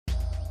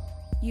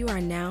You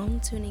are now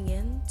tuning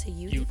in to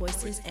Youth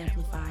Voices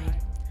Amplified,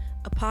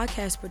 a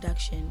podcast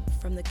production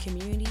from the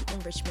Community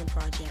Enrichment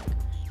Project,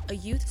 a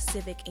youth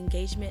civic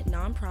engagement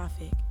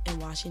nonprofit in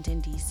Washington,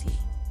 D.C.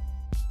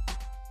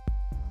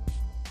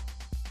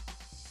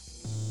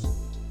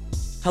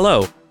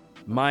 Hello,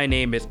 my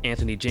name is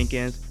Anthony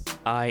Jenkins.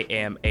 I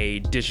am a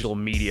digital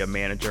media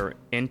manager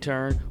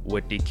intern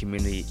with the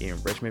Community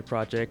Enrichment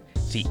Project,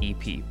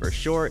 CEP for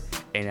short,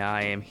 and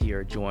I am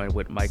here joined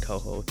with my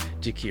co-host,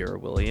 Jakira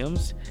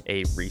Williams,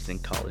 a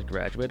recent college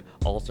graduate,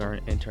 also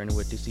an intern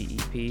with the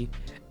CEP.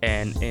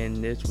 And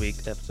in this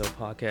week's episode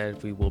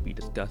podcast, we will be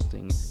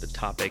discussing the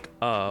topic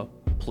of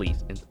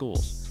police in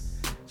schools.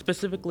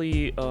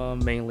 Specifically,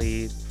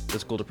 mainly the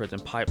school-to-prison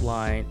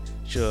pipeline.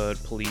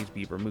 Should police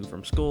be removed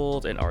from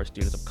schools, and are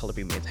students of color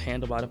being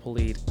mishandled by the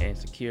police and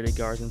security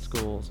guards in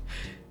schools?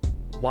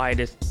 Why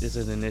this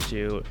is an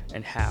issue,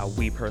 and how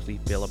we personally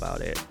feel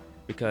about it.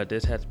 Because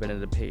this has been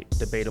a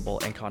debatable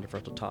and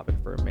controversial topic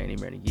for many,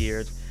 many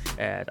years,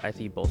 and I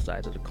see both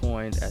sides of the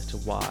coin as to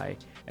why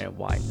and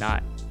why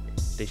not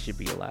they should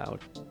be allowed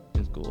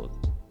in schools.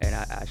 And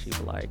I actually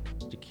would like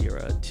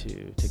Jakira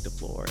to take the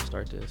floor and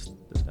start this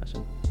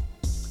discussion.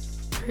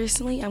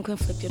 Personally, I'm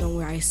conflicted on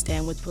where I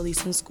stand with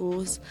police in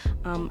schools.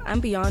 I'm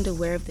beyond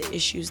aware of the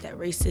issues that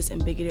racist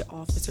and bigoted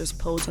officers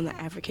pose on the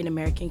African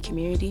American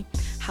community.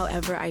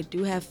 However, I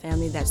do have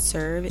family that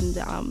serve in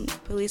the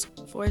police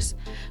force.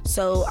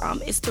 So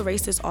it's the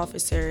racist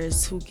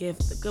officers who give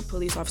the good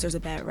police officers a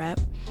bad rap.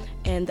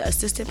 And the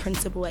assistant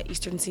principal at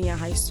Eastern Senior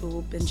High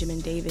School,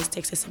 Benjamin Davis,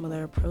 takes a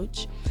similar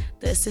approach.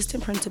 The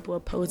assistant principal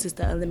opposes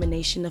the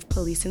elimination of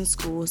police in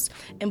schools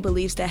and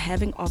believes that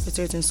having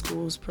officers in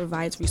schools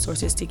provides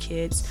resources to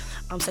kids,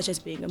 such as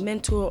being a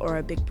mentor or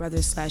a big brother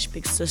 /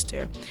 big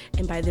sister.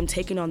 And by them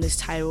taking on this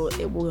title,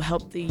 it will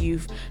help the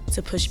youth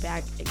to push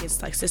back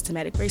against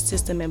systematic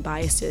racism and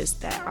biases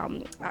that our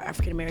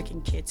African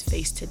American kids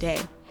face today.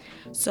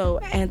 So,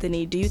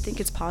 Anthony, do you think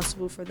it's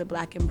possible for the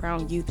Black and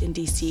brown youth in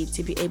D.C.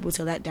 to be able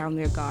to let down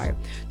their guard,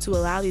 to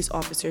allow these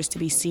officers to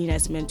be seen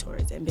as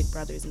mentors and big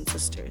brothers and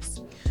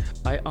sisters?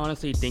 I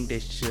honestly think they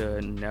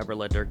should never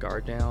let their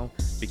guard down,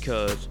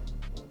 because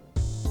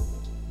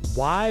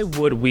why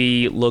would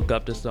we look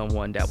up to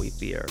someone that we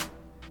fear?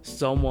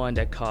 Someone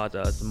that causes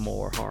us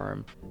more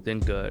harm than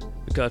good?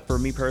 Because for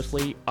me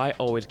personally, I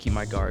always keep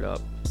my guard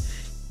up.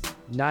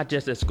 Not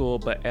just at school,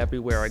 but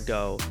everywhere I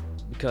go.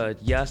 Because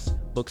yes,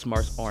 book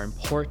smarts are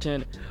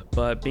important,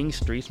 but being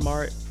street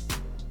smart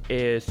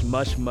is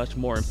much, much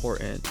more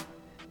important,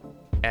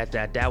 as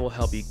that will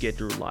help you get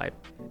through life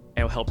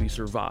and will help you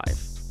survive.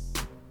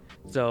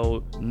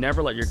 So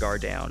never let your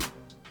guard down.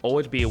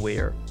 Always be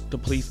aware. The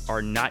police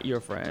are not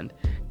your friend.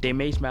 They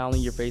may smile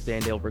in your face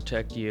and they'll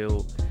protect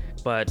you,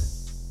 but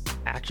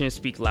actions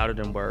speak louder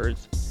than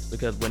words,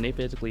 because when they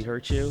physically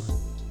hurt you,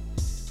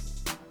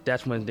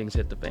 that's when things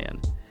hit the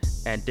fan.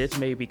 And this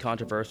may be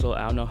controversial.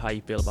 I don't know how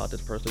you feel about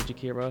this personally,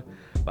 Jakira,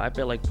 but I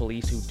feel like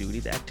police who do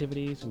these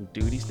activities, who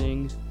do these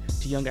things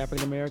to young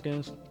African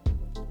Americans,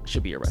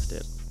 should be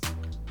arrested.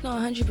 No,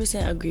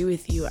 100% agree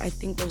with you. I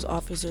think those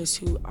officers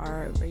who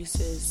are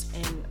racist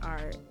and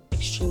are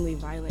extremely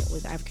violent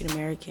with African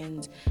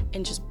Americans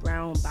and just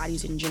brown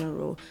bodies in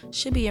general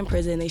should be in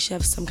prison. They should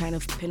have some kind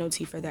of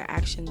penalty for their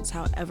actions.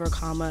 However,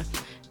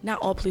 not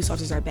all police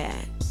officers are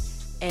bad.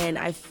 And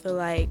I feel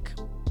like,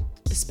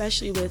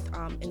 especially with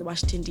in the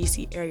Washington,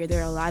 D.C. area,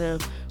 there are a lot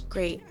of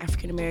great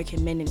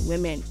African-American men and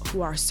women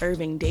who are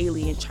serving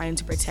daily and trying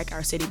to protect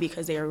our city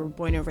because they are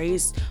born and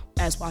raised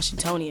as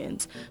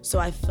Washingtonians. So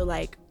I feel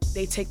like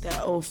they take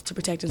that oath to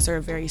protect and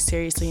serve very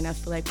seriously. And I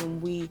feel like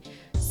when we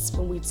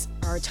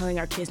are telling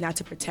our kids not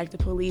to protect the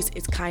police,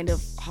 it's kind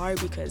of hard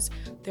because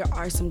there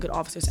are some good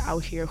officers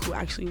out here who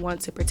actually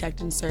want to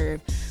protect and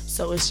serve.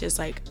 So it's just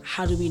like,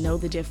 how do we know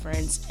the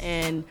difference?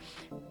 And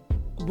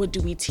what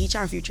do we teach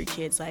our future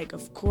kids?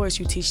 Of course,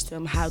 you teach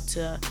them how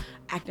to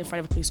act in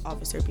front of a police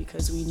officer,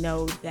 because we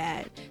know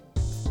that,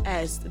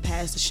 as the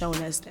past has shown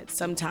us, that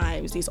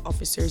sometimes these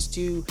officers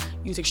do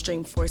use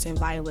extreme force and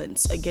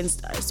violence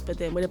against us. But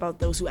then what about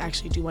those who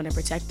actually do want to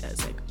protect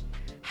us?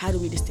 How do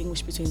we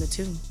distinguish between the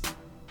two?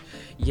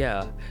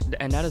 Yeah,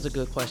 and that is a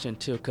good question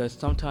too, because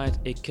sometimes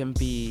it can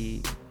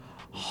be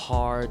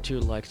hard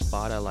to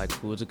spot out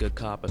who's a good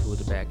cop and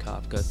who's a bad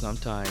cop, because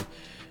sometimes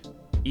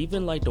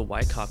even the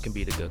white cop can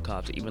be the good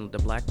cops, even the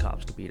black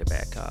cops can be the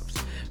bad cops,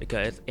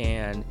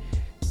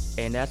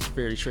 and that's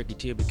very tricky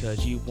too,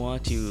 because you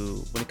want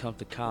to, when it comes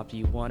to cops,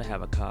 you want to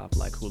have a cop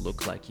who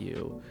looks like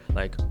you,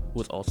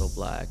 who's also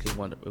black, who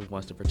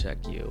wants to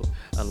protect you,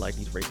 unlike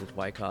these racist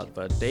white cops,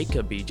 but they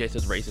could be just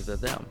as racist as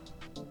them.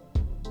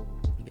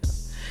 Yeah.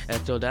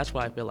 And so that's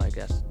why I feel like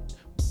that's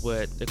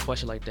what a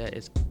question like that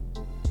is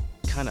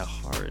kind of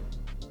hard.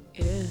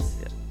 It is.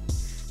 Yeah.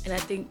 And I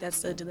think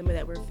that's the dilemma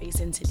that we're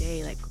facing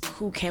today. Like,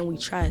 who can we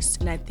trust?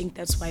 And I think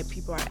that's why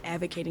people are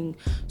advocating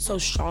so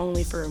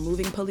strongly for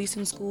removing police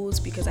in schools,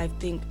 because I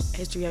think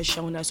history has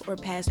shown us, or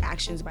past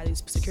actions by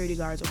these security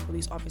guards or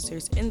police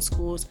officers in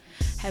schools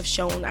have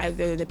shown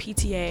either the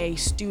PTA,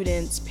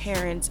 students,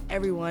 parents,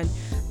 everyone,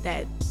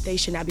 that they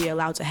should not be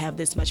allowed to have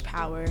this much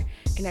power.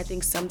 And I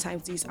think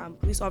sometimes these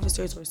police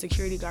officers or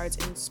security guards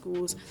in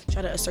schools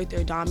try to assert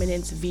their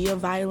dominance via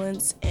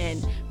violence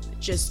and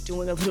just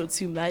doing a little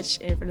too much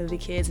in front of the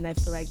kids, and I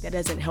feel like that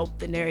doesn't help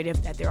the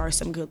narrative that there are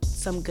some good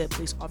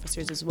police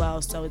officers as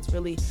well. So it's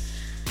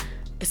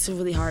a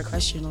really hard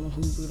question on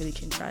who we really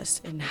can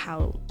trust and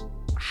how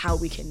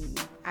we can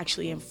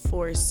actually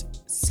enforce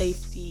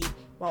safety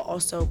while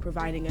also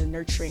providing a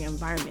nurturing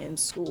environment in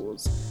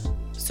schools.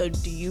 So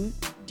do you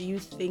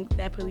think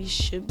that police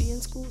should be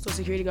in schools, or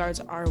security guards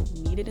are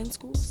needed in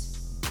schools?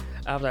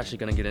 I was actually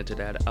going to get into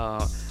that.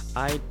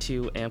 I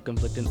too am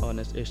conflicted on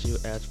this issue,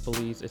 as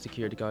police and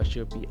security guards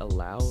should be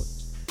allowed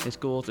in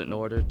schools in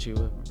order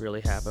to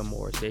really have a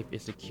more safe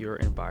and secure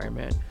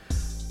environment.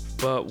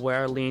 But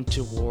where I lean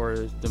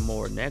towards the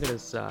more negative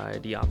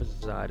side, the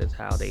opposite side, is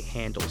how they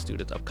handle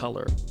students of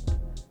color.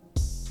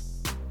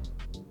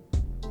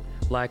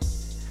 Like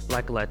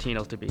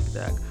Latinos to be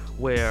exact,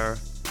 where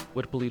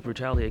with police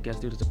brutality against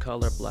students of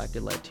color, Black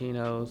and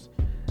Latinos,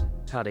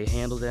 how they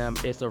handle them,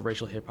 it's a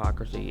racial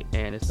hypocrisy,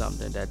 and it's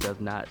something that does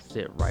not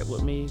sit right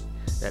with me.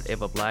 That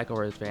if a Black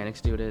or Hispanic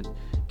student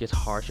gets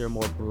harsher,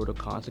 more brutal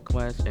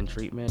consequence and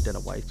treatment than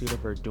a white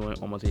student for doing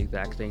almost the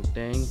exact same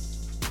thing,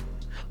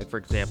 like for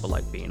example,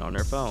 like being on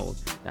their phone,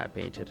 not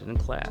paying attention in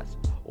class,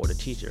 or the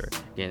teacher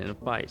getting in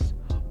fights,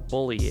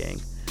 bullying,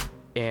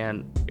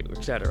 and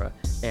etc.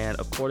 And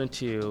according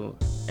to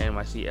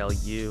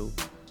NYCLU,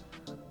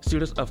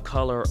 students of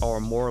color are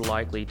more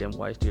likely than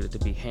white students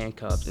to be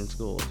handcuffed in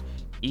schools,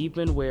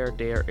 even where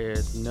there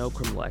is no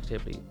criminal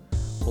activity.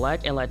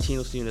 Black and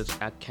Latino students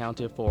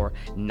accounted for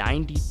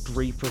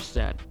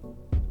 93%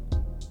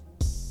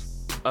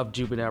 of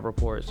juvenile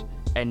reports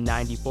and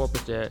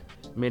 94%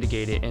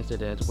 mitigated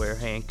incidents where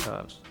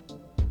handcuffs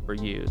were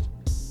used,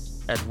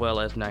 as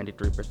well as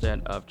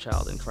 93% of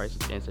child in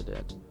crisis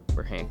incidents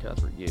where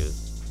handcuffs were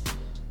used.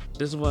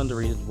 This is one of the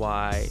reasons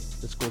why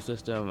the school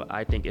system,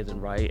 I think,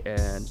 isn't right,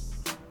 and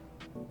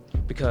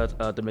because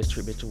of the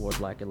mistreatment toward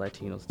Black and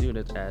Latino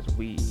students, as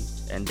we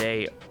and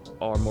they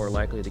are more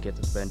likely to get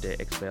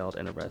suspended, expelled,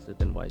 and arrested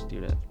than white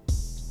students.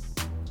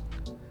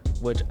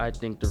 Which I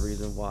think the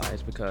reason why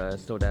is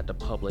because so that the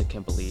public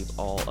can believe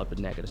all of the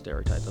negative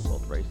stereotypes of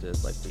both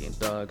races, like being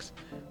thugs,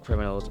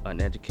 criminals,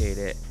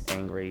 uneducated,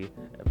 angry,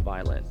 and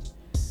violent.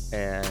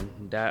 And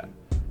that,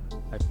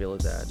 I feel,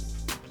 is that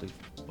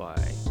why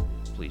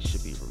police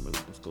should be removed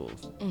from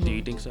schools. Mm-hmm. Do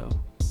you think so?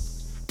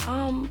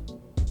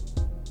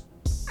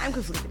 I'm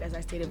conflicted, as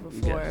I stated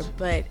before, yes.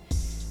 But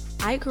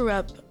I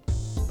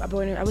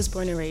was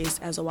born and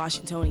raised as a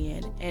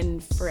Washingtonian,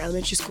 and for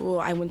elementary school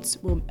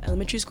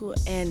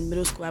and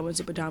middle school, I went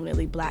to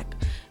predominantly Black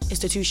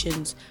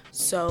institutions.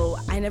 So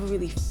I never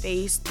really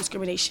faced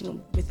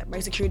discrimination with my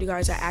security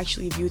guards. I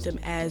actually viewed them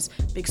as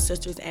big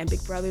sisters and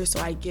big brothers, so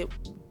I get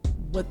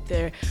what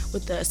the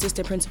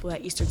assistant principal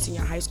at Eastern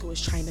Senior High School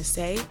is trying to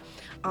say.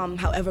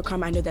 However,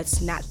 Carmen, I know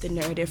that's not the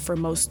narrative for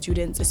most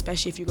students,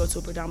 especially if you go to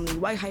a predominantly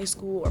white high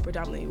school or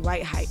predominantly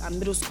white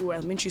middle school or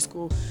elementary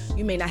school.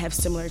 You may not have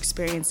similar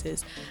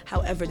experiences.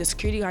 However, the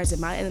security guards in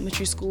my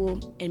elementary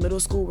school and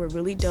middle school were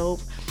really dope.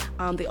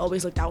 They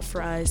always looked out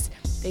for us.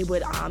 They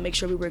would make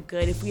sure we were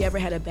good. If we ever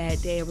had a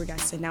bad day or we got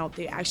sent out,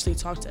 they actually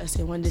talked to us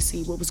and wanted to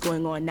see what was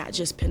going on, not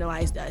just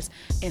penalized us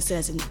and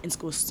sent us in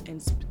school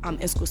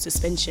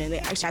suspension. They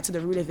actually got to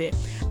the root of it.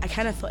 I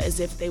kind of felt as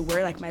if they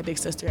were like my big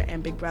sister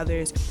and big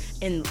brothers,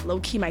 and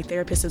low-key my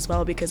therapist as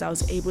well, because I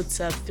was able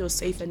to feel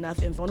safe enough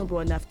and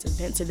vulnerable enough to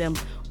vent to them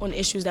on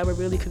issues that were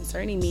really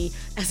concerning me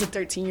as a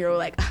 13-year-old.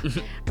 Like,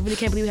 I really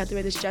can't believe we have to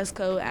wear this dress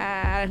code.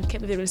 I can't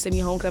believe they're going to send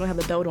me home because I don't have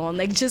the belt on.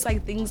 Like, just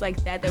like things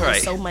like that were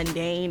so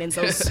mundane and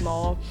so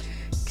small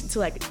to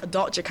like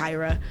adult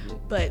Jakira.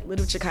 But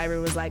little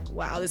Jakira was like,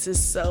 wow, this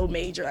is so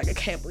major. Like, I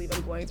can't believe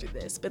I'm going through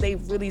this. But they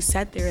really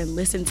sat there and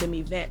listened to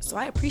me vent. So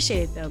I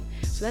appreciated them.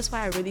 So that's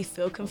why I really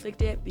feel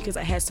conflicted, because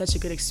I had such a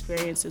good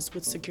experiences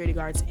with security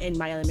guards in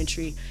my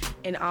elementary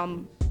and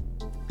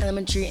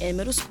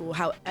middle school.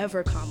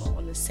 However,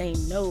 on the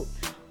same note,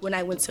 when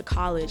I went to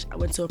college, I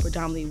went to a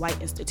predominantly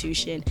white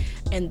institution,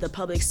 and the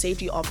public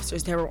safety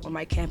officers that were on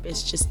my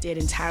campus just did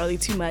entirely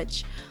too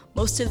much.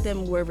 Most of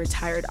them were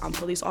retired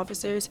police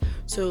officers,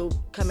 so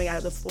coming out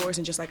of the force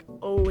and just like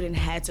old and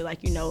had to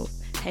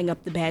hang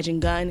up the badge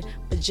and gun,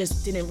 but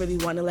just didn't really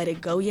want to let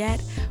it go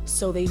yet.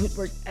 So they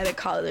worked at a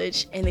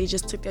college and they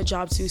just took their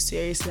job too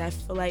seriously. And I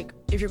feel like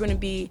if you're going to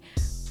be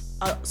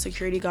a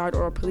security guard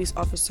or a police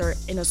officer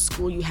in a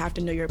school, you have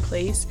to know your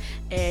place,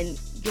 and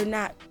you're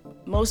not,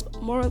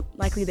 more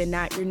likely than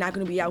not, you're not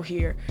going to be out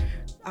here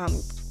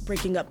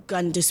breaking up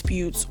gun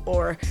disputes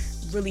or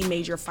really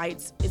major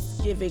fights. It's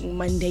giving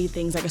mundane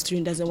things like a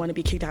student doesn't want to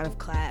be kicked out of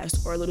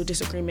class or a little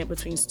disagreement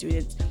between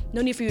students.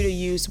 No need for you to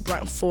use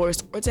blunt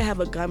force or to have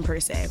a gun per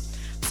se.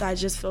 So I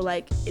just feel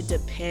like it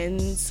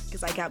depends,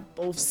 because I got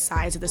both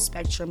sides of the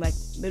spectrum. Like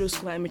middle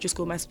school, elementary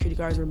school, my security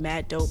guards were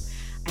mad dope.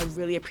 I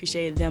really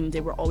appreciated them. They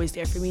were always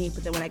there for me.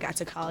 But then when I got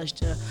to college,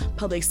 the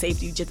public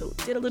safety just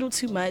did a little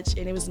too much,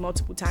 and it was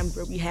multiple times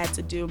where we had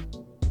to do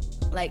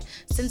like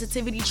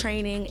sensitivity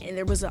training, and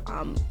there was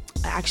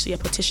actually a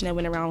petition that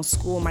went around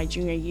school my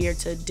junior year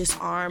to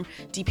disarm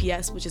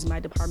DPS, which is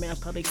my Department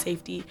of Public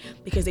Safety,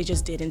 because they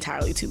just did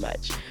entirely too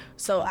much.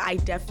 So I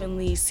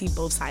definitely see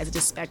both sides of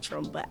the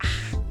spectrum, but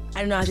I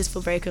don't know, I just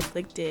feel very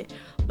conflicted.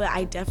 But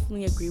I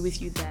definitely agree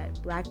with you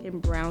that Black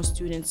and brown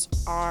students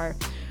are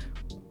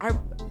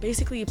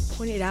basically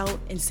pointed out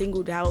and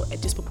singled out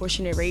at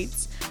disproportionate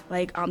rates.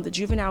 Like the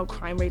juvenile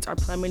crime rates are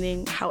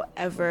plummeting.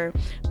 However,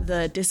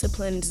 the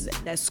disciplines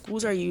that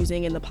schools are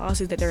using and the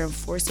policies that they're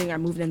enforcing are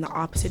moving in the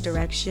opposite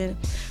direction.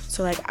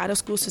 So like out of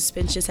school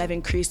suspensions have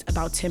increased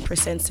about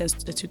 10% since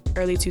the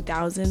early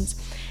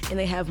 2000s, and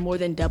they have more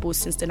than doubled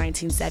since the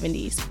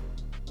 1970s.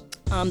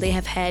 They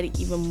have had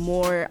even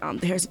more,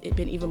 there's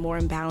been even more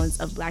imbalance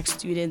of Black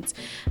students.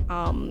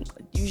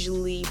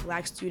 Usually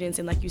Black students,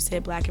 and like you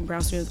said, Black and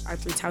brown students are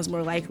 3 times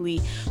more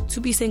likely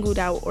to be singled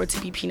out or to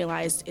be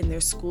penalized in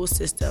their school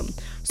system.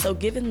 So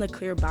given the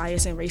clear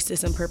bias and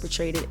racism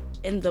perpetrated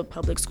in the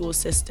public school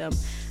system,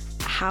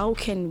 how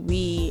can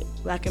we,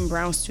 Black and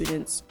brown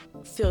students,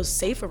 feel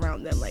safe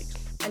around them? Like,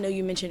 I know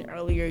you mentioned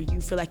earlier you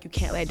feel like you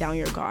can't let down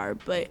your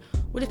guard, but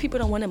what if people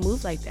don't want to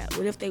move like that?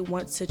 What if they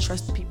want to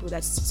trust the people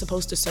that's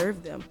supposed to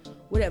serve them?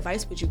 What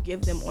advice would you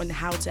give them on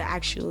how to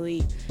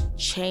actually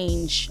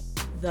change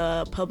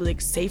the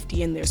public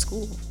safety in their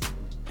school?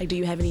 Like, do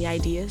you have any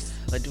ideas?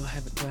 Like, do I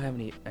have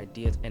any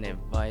ideas and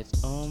advice?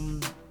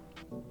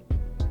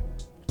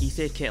 You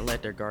said can't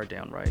let their guard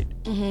down, right?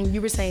 Mm-hmm.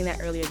 You were saying that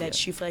earlier,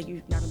 that you feel like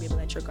you're not gonna be able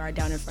to let your guard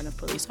down in front of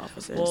police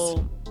officers.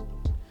 Well,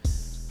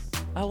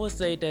 I would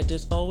say that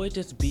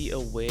just be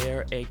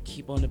aware and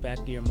keep on the back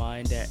of your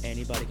mind that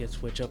anybody can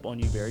switch up on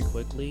you very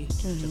quickly.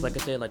 Mm-hmm. Just like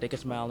I said, like they can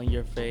smile in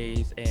your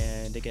face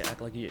and they can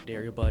act like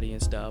they're your buddy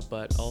and stuff.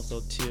 But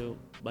also too,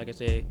 like I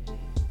said,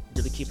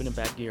 really keep in the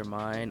back of your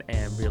mind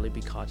and really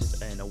be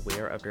cautious and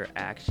aware of their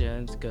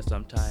actions, because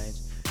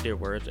sometimes their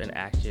words and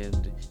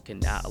actions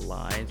cannot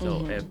align.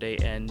 So if they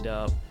end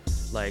up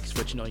like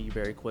switching on you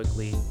very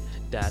quickly,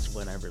 that's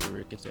when I really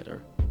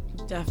reconsider.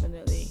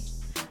 Definitely.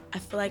 I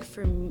feel like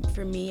for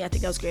me, I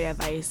think that was great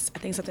advice. I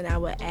think something I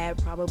would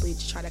add probably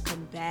to try to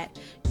combat,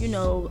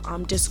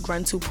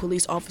 disgruntled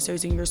police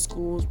officers in your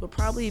schools would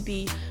probably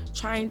be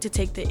trying to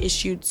take the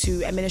issue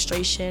to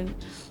administration.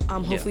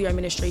 Hopefully your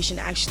administration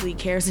actually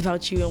cares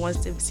about you and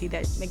wants to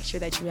make sure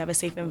that you have a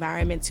safe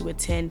environment to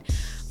attend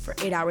for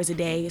 8 hours a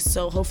day.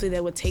 So hopefully they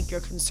would take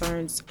your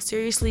concerns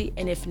seriously,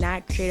 and if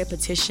not, create a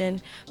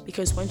petition,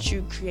 because once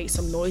you create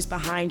some noise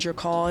behind your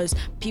cause,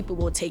 people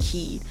will take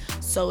heed.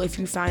 So if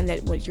you find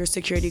that what your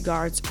security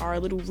guards are a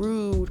little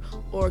rude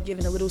or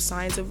giving a little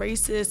signs of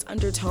racist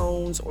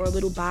undertones or a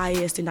little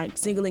biased and like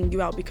singling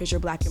you out because you're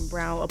Black and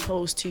brown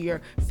opposed to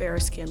your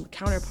fair-skinned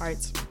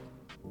counterparts,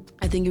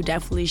 I think you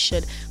definitely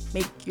should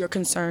make your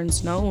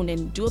concerns known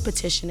and do a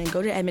petition and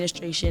go to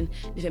administration.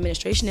 If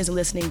administration isn't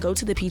listening, go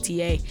to the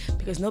PTA,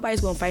 because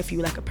nobody's going to fight for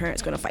you like a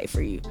parent's going to fight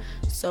for you.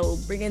 So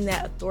bring in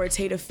that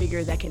authoritative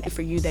figure that can fight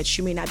for you that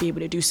you may not be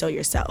able to do so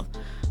yourself.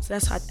 So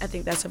that's how I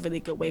think that's a really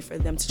good way for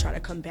them to try to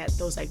combat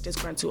those like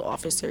disgruntled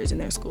officers in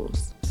their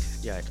schools.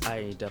 Yeah,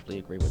 I definitely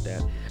agree with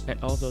that.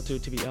 And also too,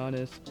 to be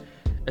honest,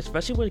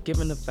 especially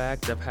given the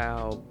fact of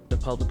how the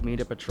public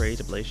media portrays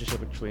the relationship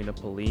between the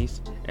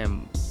police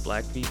and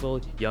Black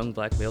people, young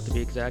Black male to be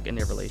exact, in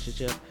their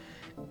relationship,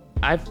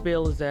 I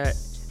feel is that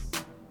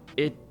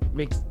it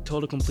makes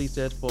total complete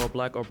sense for a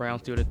Black or brown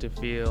student to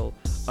feel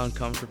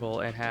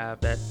uncomfortable and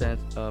have that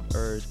sense of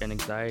urge and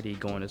anxiety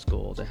going to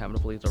schools and having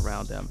the police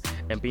around them.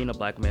 And being a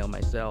Black male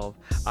myself,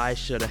 I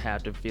shouldn't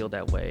have to feel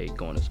that way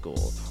going to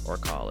school or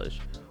college,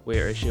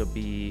 where it should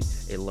be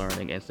a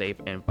learning and safe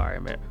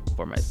environment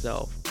for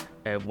myself.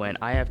 And when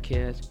I have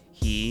kids,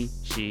 he,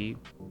 she,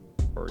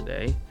 or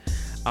they,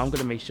 I'm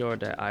gonna make sure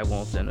that I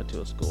won't send them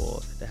to a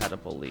school that has a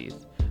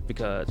police,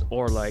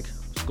 or like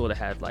school that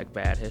has like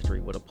bad history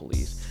with a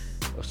police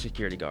or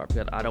security guard,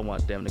 because I don't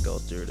want them to go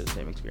through the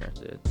same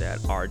experiences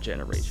that our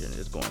generation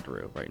is going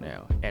through right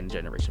now and the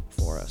generation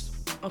before us.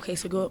 Okay,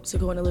 so go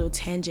on a little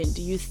tangent.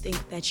 Do you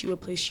think that you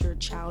would place your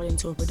child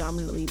into a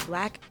predominantly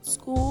Black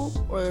school,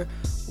 or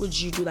would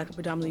you do like a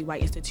predominantly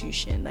white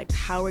institution? Like,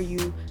 how are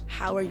you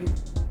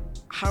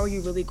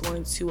really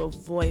going to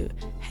avoid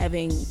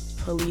having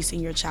police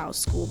in your child's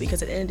school?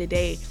 Because at the end of the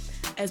day,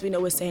 as we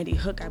know with Sandy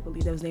Hook, I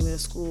believe that was the name of the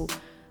school,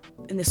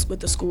 with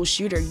the school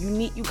shooter,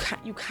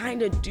 you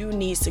kind of do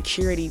need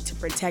security to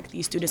protect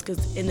these students,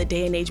 because in the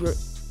day and age where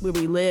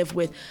we live,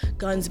 with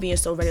guns being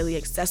so readily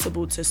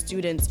accessible to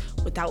students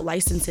without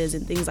licenses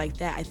and things like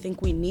that, I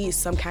think we need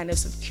some kind of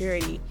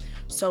security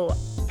So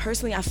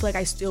personally, I feel like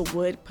I still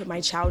would put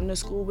my child in a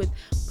school with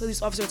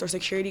police officers or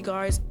security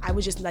guards. I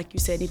would just, like you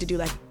said, need to do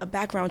like a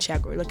background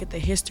check or look at the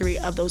history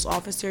of those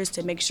officers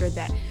to make sure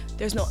that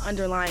there's no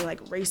underlying like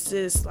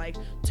racist like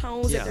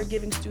tones that they're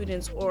giving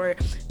students or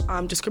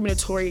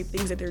discriminatory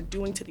things that they're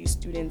doing to these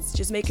students.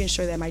 Just making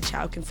sure that my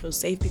child can feel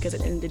safe, because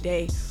at the end of the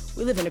day,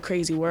 we live in a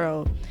crazy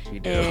world,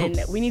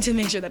 and we need to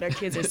make sure that our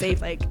kids are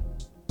safe. Like,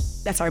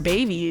 that's our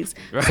babies.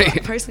 Right.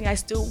 So personally, I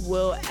still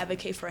will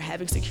advocate for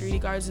having security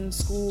guards in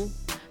school,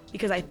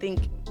 because I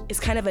think it's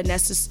kind of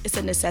it's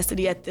a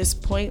necessity at this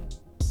point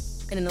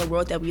and in the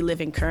world that we live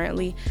in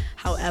currently.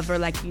 However,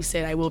 like you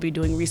said, I will be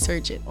doing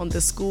research on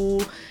the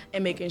school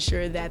and making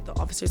sure that the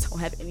officers don't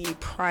have any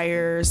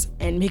priors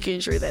and making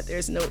sure that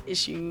there's no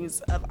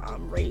issues of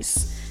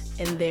race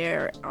in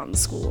their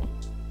school.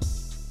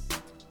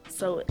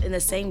 So in the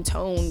same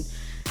tone,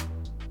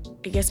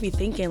 it gets me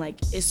thinking, like,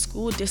 is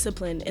school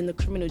discipline and the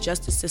criminal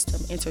justice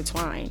system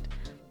intertwined?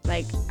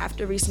 Like,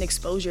 after recent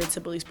exposure to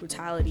police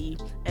brutality,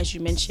 as you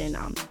mentioned,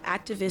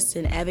 activists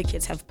and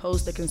advocates have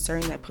posed the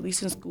concern that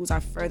police and schools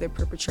are further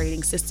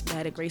perpetrating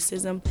systematic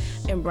racism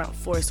and blunt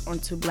force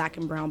onto Black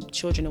and brown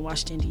children in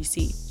Washington,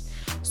 D.C.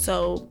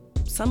 So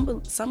some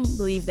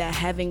believe that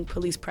having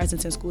police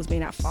presence in schools may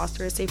not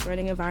foster a safe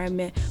learning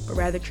environment, but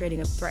rather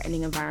creating a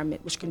threatening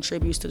environment, which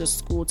contributes to the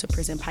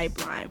school-to-prison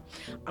pipeline.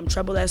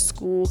 Trouble at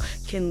school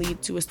can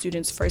lead to a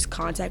student's first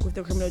contact with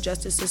the criminal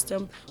justice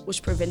system,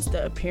 which prevents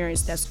the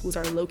appearance that schools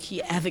are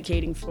low-key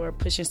advocating for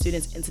pushing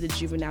students into the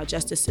juvenile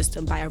justice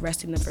system by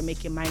arresting them for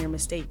making minor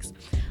mistakes.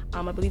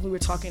 I believe we were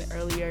talking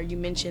earlier, you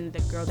mentioned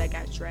the girl that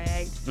got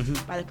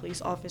dragged by the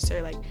police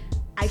officer. Like,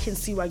 I can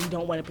see why you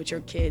don't want to put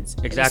your kids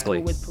in a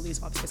school with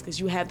police officers, because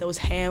you have those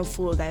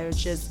handful that are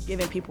just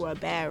giving people a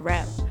bad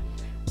rep.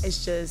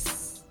 It's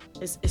just,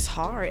 it's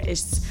hard.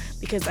 It's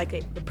because like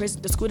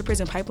the school to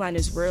prison pipeline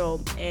is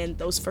real, and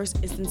those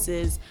first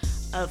instances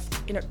of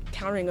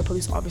encountering a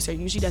police officer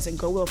usually doesn't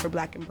go well for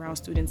Black and brown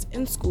students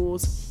in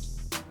schools.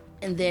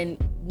 And then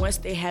once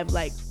they have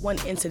like one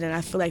incident, I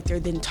feel like they're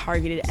then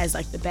targeted as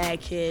like the bad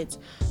kids.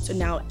 So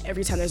now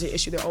every time there's an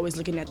issue, they're always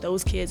looking at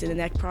those kids, and then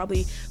that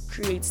probably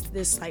creates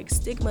this like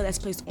stigma that's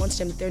placed onto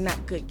them that they're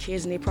not good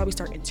kids, and they probably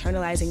start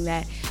internalizing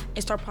that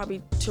and start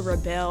probably to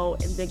rebel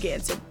and then get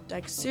into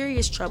like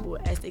serious trouble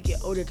as they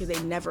get older, because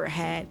they never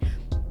had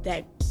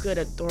that good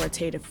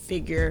authoritative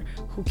figure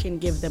who can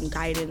give them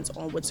guidance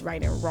on what's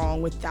right and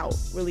wrong without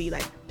really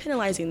like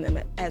penalizing them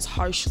as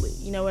harshly.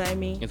 You know what I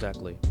mean?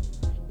 Exactly.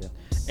 Yeah.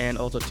 And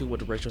also too,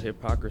 with the racial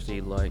hypocrisy,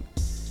 like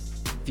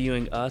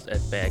viewing us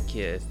as bad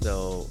kids.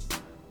 So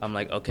I'm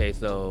like, okay,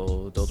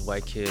 so those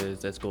white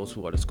kids at schools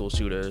who are the school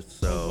shooters,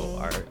 so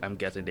I'm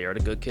guessing they are the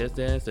good kids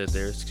then, since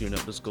they're shooting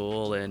up the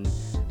school, and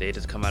they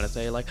just come out and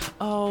say like,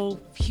 oh,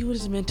 he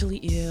was mentally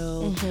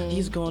ill,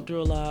 he's going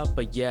through a lot,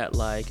 but yet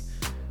like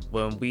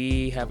when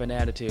we have an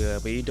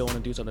attitude, we don't want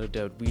to do something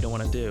that we don't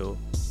want to do,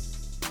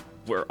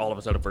 we're all of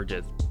a sudden we're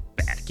just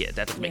bad kids.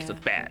 That just makes us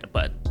bad.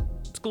 But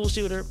school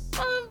shooter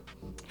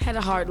had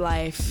a hard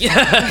life.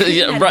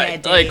 Yeah,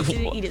 right. Like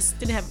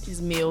didn't have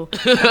his meal.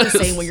 Not the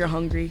same when you're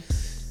hungry.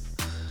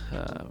 Oh,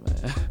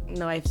 man.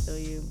 No, I feel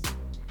you.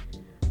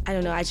 I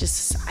don't know. I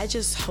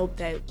just hope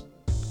that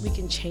we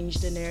can change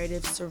the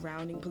narrative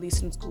surrounding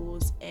police in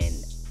schools, and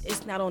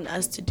it's not on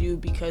us to do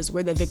because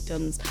we're the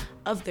victims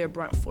of their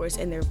blunt force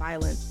and their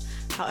violence.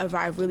 However,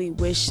 I really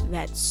wish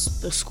that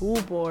the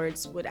school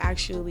boards would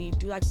actually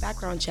do like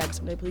background checks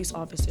on their police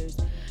officers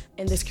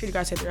and the security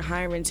guards that they're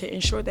hiring to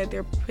ensure that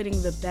they're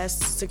putting the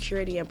best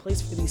security in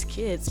place for these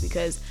kids,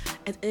 because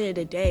at the end of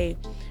the day,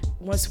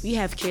 once we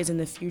have kids in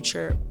the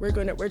future,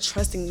 we're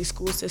trusting these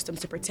school systems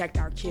to protect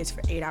our kids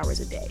for 8 hours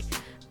a day.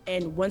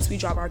 And once we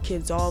drop our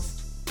kids off,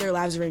 their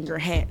lives are in your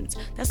hands.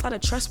 That's a lot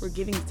of trust we're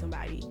giving to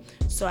somebody.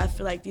 So I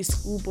feel like these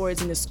school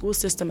boards and the school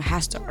system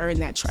has to earn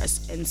that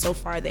trust, and so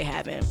far they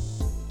haven't.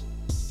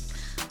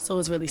 So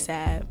it's really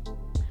sad.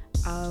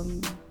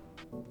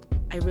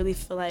 I really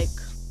feel like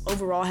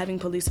overall having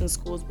police in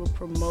schools will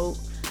promote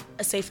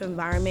a safe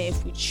environment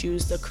if we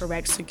choose the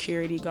correct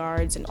security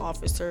guards and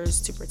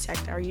officers to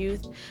protect our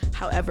youth.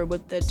 However,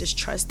 with the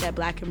distrust that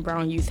Black and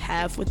brown youth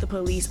have with the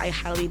police, I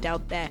highly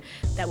doubt that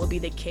will be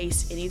the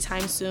case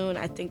anytime soon.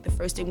 I think the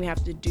first thing we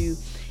have to do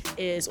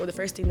the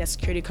first thing that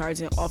security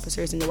guards and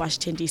officers in the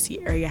Washington, D.C.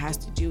 area has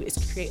to do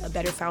is create a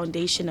better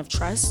foundation of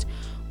trust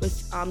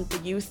with the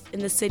youth in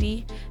the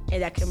city,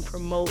 and that can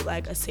promote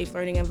like a safe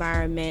learning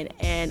environment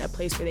and a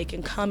place where they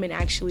can come and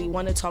actually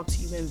want to talk to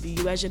you and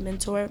view you as your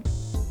mentor.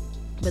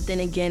 But then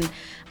again,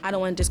 I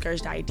don't want to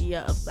discourage the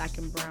idea of Black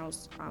and brown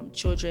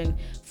children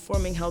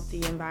forming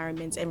healthy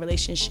environments and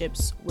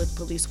relationships with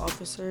police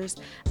officers.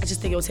 I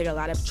just think it will take a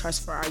lot of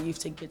trust for our youth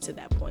to get to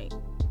that point.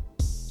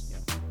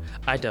 Yeah.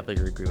 I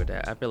definitely agree with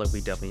that. I feel like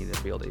we definitely need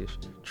to build a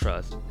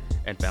trust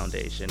and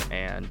foundation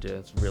and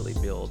just really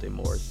build a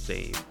more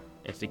safe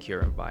and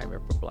secure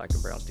environment for Black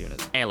and brown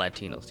students and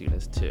Latino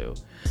students too,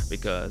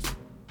 because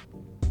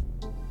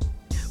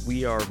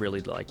we are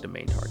really like the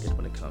main target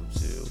when it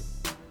comes to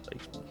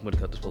like when it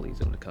comes to police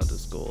and when it comes to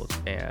schools,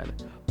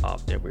 and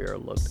often we are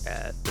looked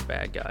at the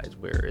bad guys,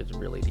 where it's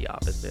really the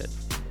opposite.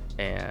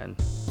 And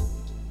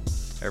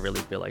I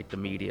really feel like the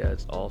media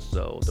is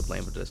also to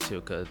blame for this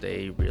too, because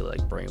they really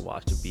like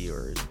brainwash the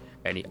viewers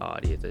and the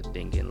audience into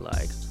thinking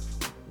like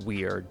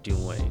we are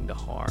doing the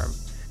harm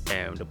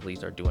and the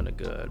police are doing the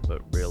good,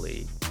 but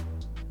really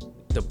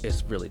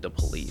it's really the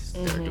police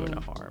that are doing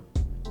the harm,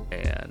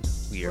 and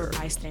we're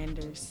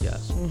bystanders.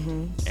 Yes.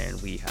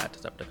 And we had to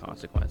suffer the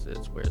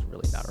consequences, where it's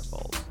really not our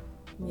fault.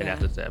 And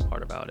that's the sad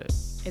part about it.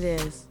 It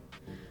is.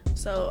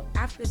 So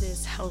after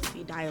this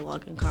healthy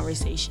dialogue and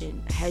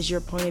conversation, has your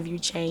point of view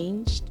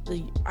changed?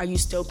 Are you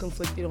still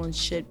conflicted on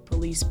should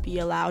police be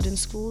allowed in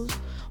schools,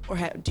 or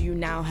do you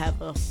now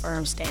have a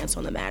firm stance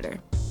on the matter?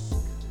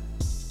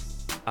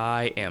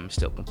 I am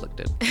still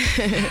conflicted.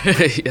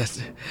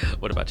 Yes.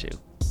 What about you?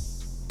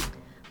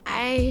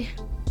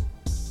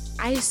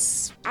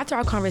 After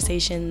our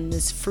conversation,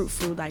 this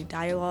fruitful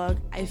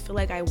dialogue, I feel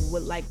like I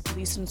would like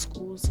police in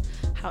schools.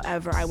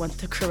 However, I want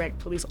the correct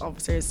police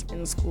officers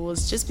in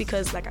schools, just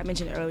because, like I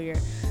mentioned earlier,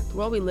 the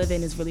world we live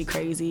in is really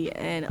crazy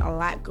and a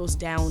lot goes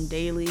down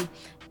daily.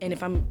 And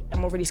if I'm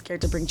already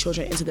scared to bring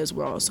children into this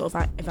world. So if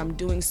I'm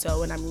doing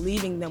so and I'm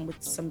leaving them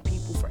with some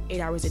people for 8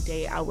 hours a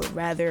day, I would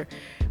rather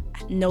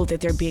know that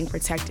they're being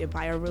protected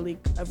by a really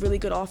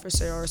good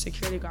officer or a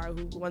security guard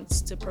who wants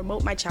to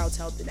promote my child's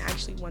health and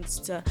actually wants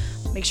to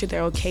make sure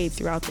they're okay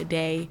throughout the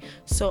day.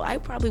 So I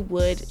probably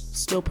would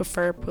still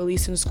prefer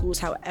police in schools.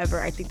 However,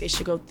 I think they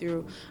should go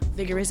through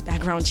vigorous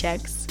background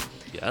checks.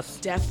 Yes.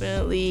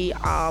 Definitely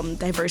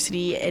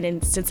diversity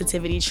and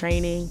sensitivity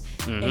training.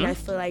 And I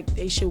feel like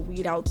they should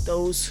weed out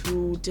those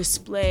who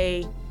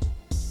display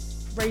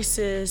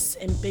racist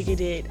and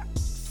bigoted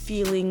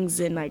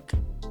feelings and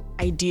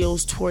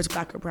ideals towards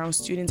Black or brown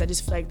students. I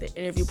just feel like the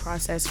interview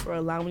process for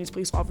allowing these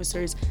police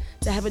officers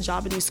to have a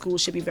job in these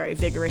schools should be very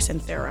vigorous and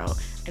thorough.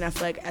 And I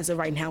feel like as of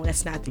right now,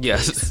 that's not the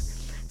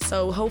case.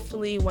 So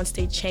hopefully once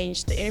they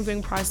change the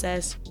interviewing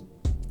process,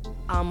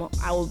 I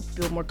will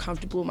feel more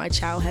comfortable with my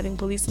child having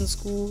police in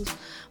schools.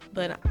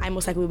 But I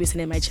most likely will be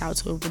sending my child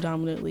to a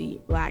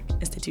predominantly Black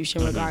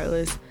institution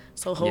regardless.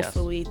 So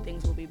hopefully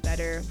things will be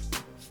better.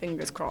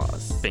 Fingers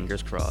crossed.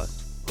 Fingers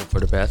crossed. Hope for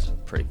the best,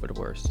 pray for the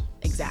worst.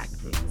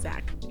 Exactly.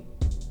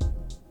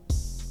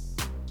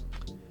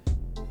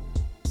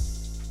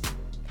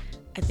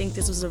 I think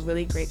this was a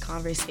really great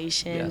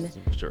conversation.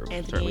 Yes, sure.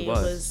 Anthony, Certainly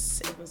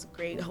was. It was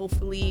great.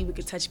 Hopefully we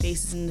could touch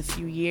bases in a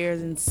few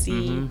years and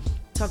see,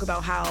 talk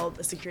about how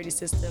the security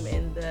system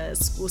and the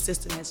school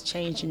system has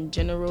changed in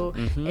general,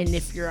 and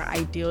if your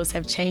ideals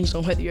have changed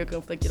on whether you're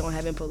conflicted on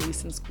having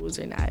police in schools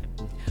or not.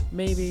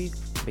 Maybe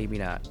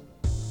not.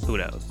 Who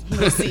knows?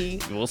 We'll see.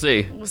 We'll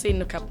see. We'll see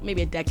in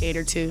maybe a decade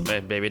or two.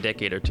 Maybe a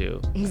decade or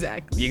two.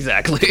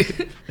 Exactly.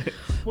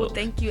 Well,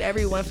 thank you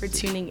everyone for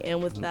tuning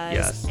in with us.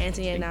 Yes.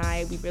 Anthony and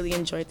I, we really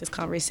enjoyed this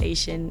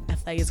conversation. I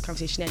feel like it's a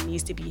conversation that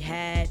needs to be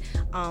had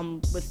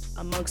with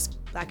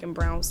amongst Black and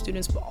brown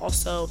students, but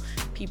also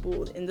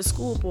people in the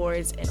school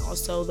boards and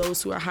also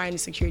those who are hiring the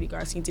security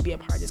guards need to be a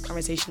part of this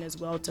conversation as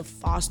well to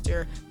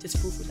foster this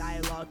fruitful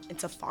dialogue and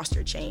to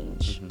foster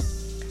change.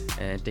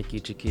 And thank you,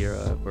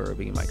 Jakira, for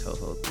being my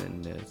co-host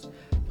in this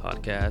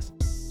podcast.